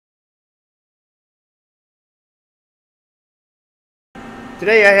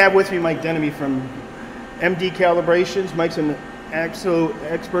Today I have with me Mike Denomme from MD Calibrations. Mike's an absolute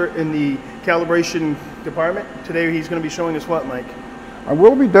expert in the calibration department. Today he's going to be showing us what, Mike? I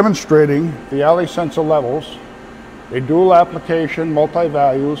will be demonstrating the alley sensor levels, a dual application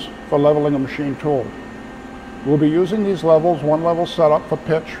multi-values for leveling a machine tool. We'll be using these levels, one level set up for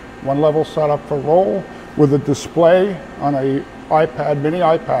pitch, one level set up for roll, with a display on a iPad, mini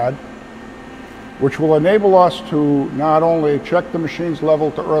iPad, which will enable us to not only check the machine's level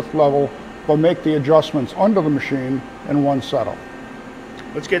to earth level, but make the adjustments under the machine in one setup.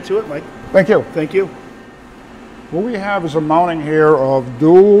 Let's get to it, Mike. Thank you. Thank you. What we have is a mounting here of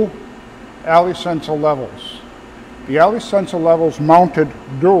dual alley sensor levels. The alley sensor levels mounted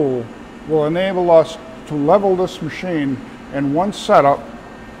dual will enable us to level this machine in one setup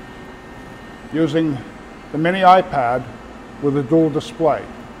using the mini iPad with a dual display.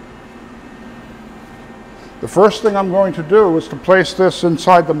 The first thing I'm going to do is to place this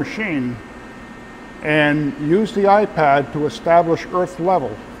inside the machine and use the iPad to establish earth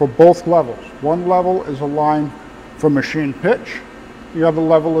level for both levels. One level is aligned for machine pitch, the other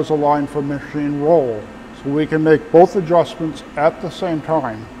level is aligned for machine roll. So we can make both adjustments at the same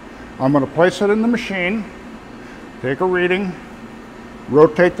time. I'm going to place it in the machine, take a reading,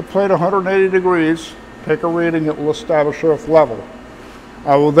 rotate the plate 180 degrees, take a reading, it will establish earth level.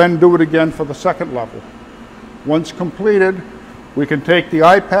 I will then do it again for the second level. Once completed, we can take the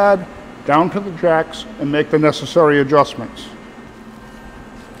iPad down to the jacks and make the necessary adjustments.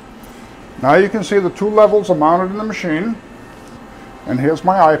 Now you can see the two levels are mounted in the machine, and here's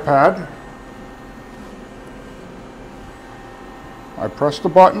my iPad. I press the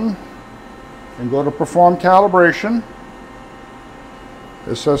button and go to perform calibration.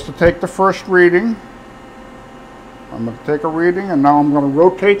 It says to take the first reading. I'm going to take a reading, and now I'm going to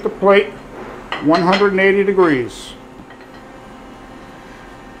rotate the plate 180 degrees.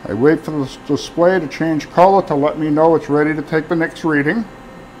 I wait for the display to change color to let me know it's ready to take the next reading.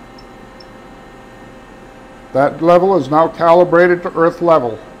 That level is now calibrated to earth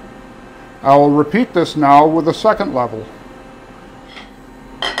level. I will repeat this now with the second level.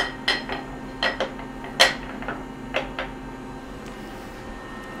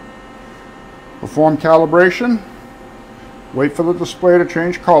 Perform calibration. Wait for the display to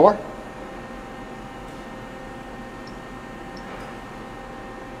change color.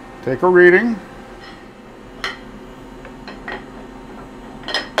 Take a reading.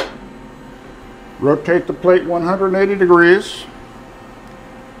 Rotate the plate 180 degrees.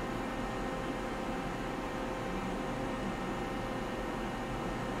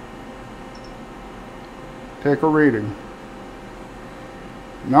 Take a reading.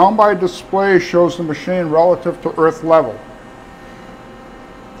 Now my display shows the machine relative to earth level.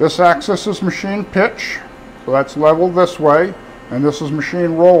 This axis is machine pitch, so that's level this way, and this is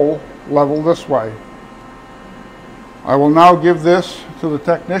machine roll, level this way. I will now give this to the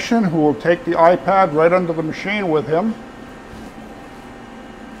technician, who will take the iPad right under the machine with him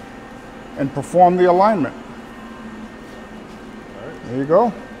and perform the alignment. There you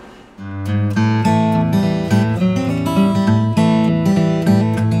go.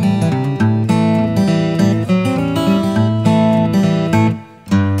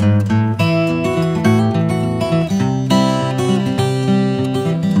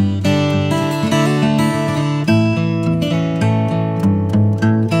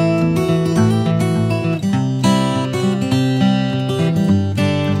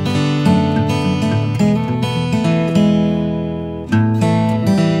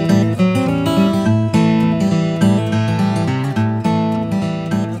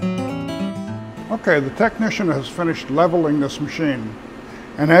 Okay, the technician has finished leveling this machine,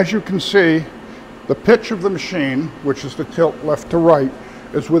 and as you can see, the pitch of the machine, which is the tilt left to right,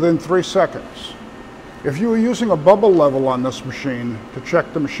 is within 3 seconds. If you were using a bubble level on this machine to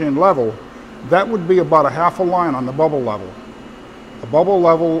check the machine level, that would be about a half a line on the bubble level. The bubble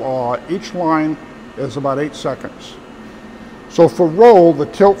level, each line is about 8 seconds. So for roll, the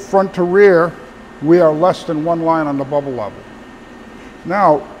tilt front to rear, we are less than 1 line on the bubble level.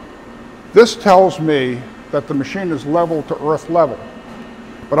 Now, this tells me that the machine is level to earth level.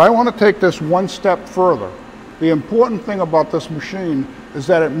 But I want to take this one step further. The important thing about this machine is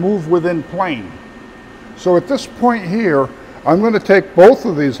that it moves within plane. So at this point here, I'm going to take both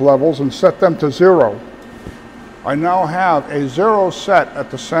of these levels and set them to 0. I now have a 0 set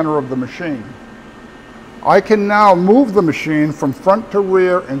at the center of the machine. I can now move the machine from front to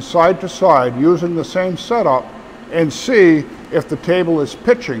rear and side to side using the same setup and see if the table is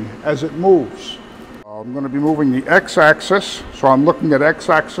pitching as it moves. I'm going to be moving the x-axis, so I'm looking at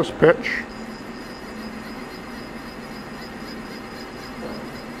x-axis pitch.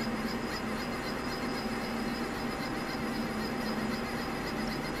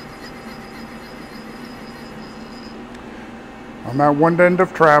 On that one end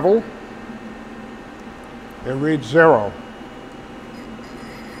of travel, it reads 0.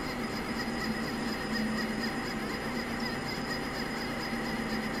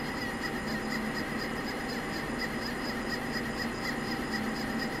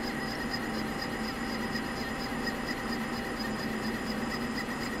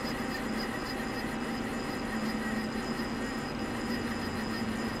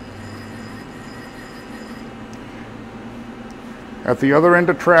 At the other end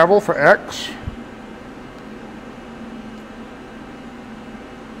of travel for X,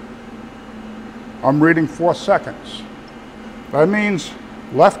 I'm reading 4 seconds. That means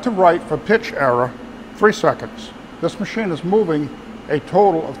left to right for pitch error, 3 seconds. This machine is moving a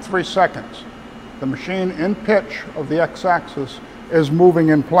total of 3 seconds. The machine in pitch of the X-axis is moving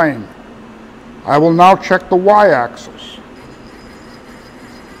in plane. I will now check the Y-axis.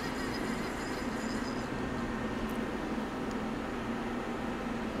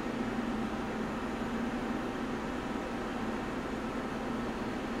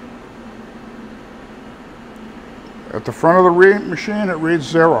 At the front of the machine, it reads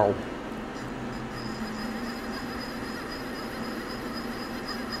 0.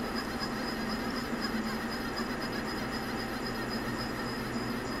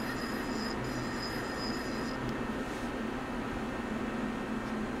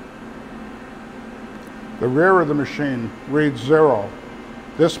 The rear of the machine reads 0.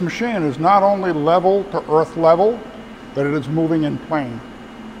 This machine is not only level to earth level, but it is moving in plane.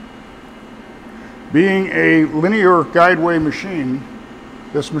 Being a linear guideway machine,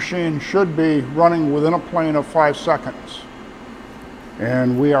 this machine should be running within a plane of 5 seconds.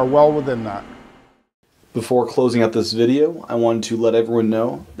 And we are well within that. Before closing out this video, I wanted to let everyone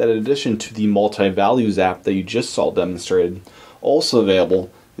know that in addition to the multi-values app that you just saw demonstrated, also available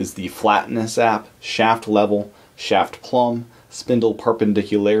is the flatness app, shaft level, shaft plumb, spindle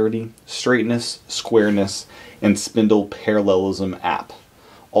perpendicularity, straightness, squareness, and spindle parallelism app.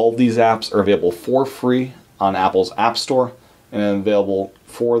 All of these apps are available for free on Apple's App Store and available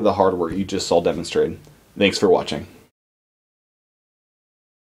for the hardware you just saw demonstrated. Thanks for watching.